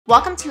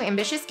Welcome to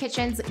Ambitious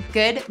Kitchen's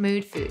Good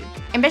Mood Food.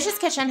 Ambitious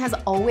Kitchen has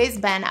always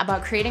been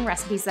about creating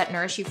recipes that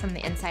nourish you from the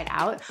inside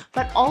out,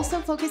 but also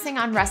focusing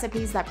on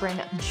recipes that bring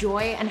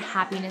joy and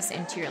happiness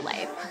into your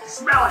life.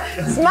 Smell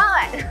it! Smell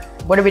it!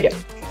 What are we doing?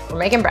 We're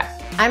making bread.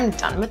 I'm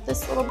done with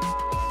this little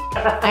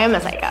I am a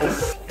psycho.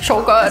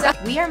 So good.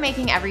 We are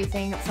making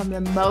everything from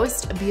the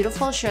most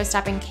beautiful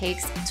show-stopping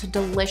cakes to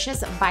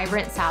delicious,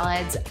 vibrant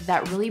salads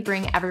that really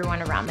bring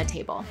everyone around the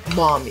table.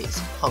 Mommy's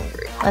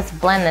hungry. Let's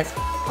blend this.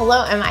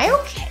 Hello, am I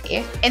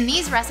okay? In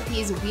these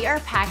recipes, we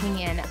are packing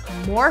in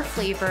more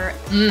flavor,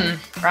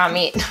 raw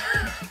meat,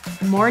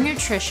 more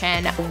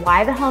nutrition.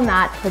 Why the hell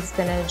not put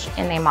spinach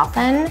in a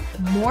muffin?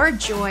 More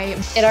joy.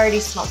 It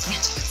already smells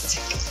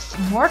fantastic.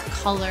 More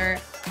color.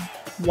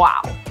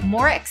 Wow.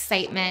 More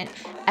excitement.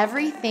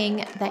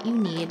 Everything that you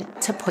need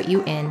to put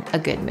you in a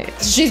good mood.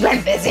 She's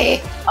been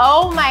busy.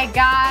 Oh my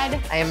God.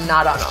 I am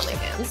not on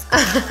OnlyFans.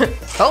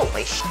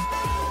 Holy sh**.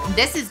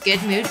 This is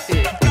Good Mood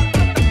Food.